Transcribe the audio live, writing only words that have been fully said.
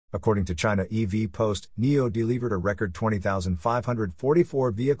According to China EV Post, NIO delivered a record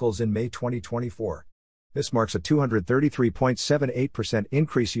 20,544 vehicles in May 2024. This marks a 233.78%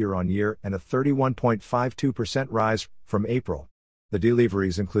 increase year-on-year and a 31.52% rise from April. The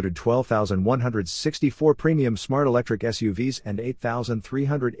deliveries included 12,164 premium smart electric SUVs and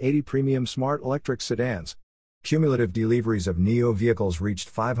 8,380 premium smart electric sedans. Cumulative deliveries of NIO vehicles reached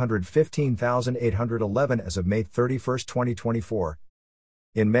 515,811 as of May 31, 2024.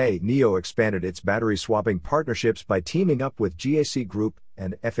 In May, NIO expanded its battery swapping partnerships by teaming up with JAC Group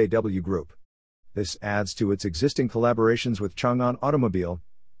and FAW Group. This adds to its existing collaborations with Changan Automobile,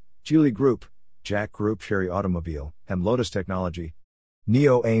 Chery Group, JAC Group, Chery Automobile, and Lotus Technology.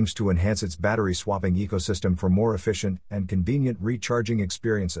 NIO aims to enhance its battery swapping ecosystem for more efficient and convenient recharging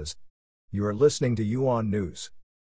experiences. You are listening to Yuan News.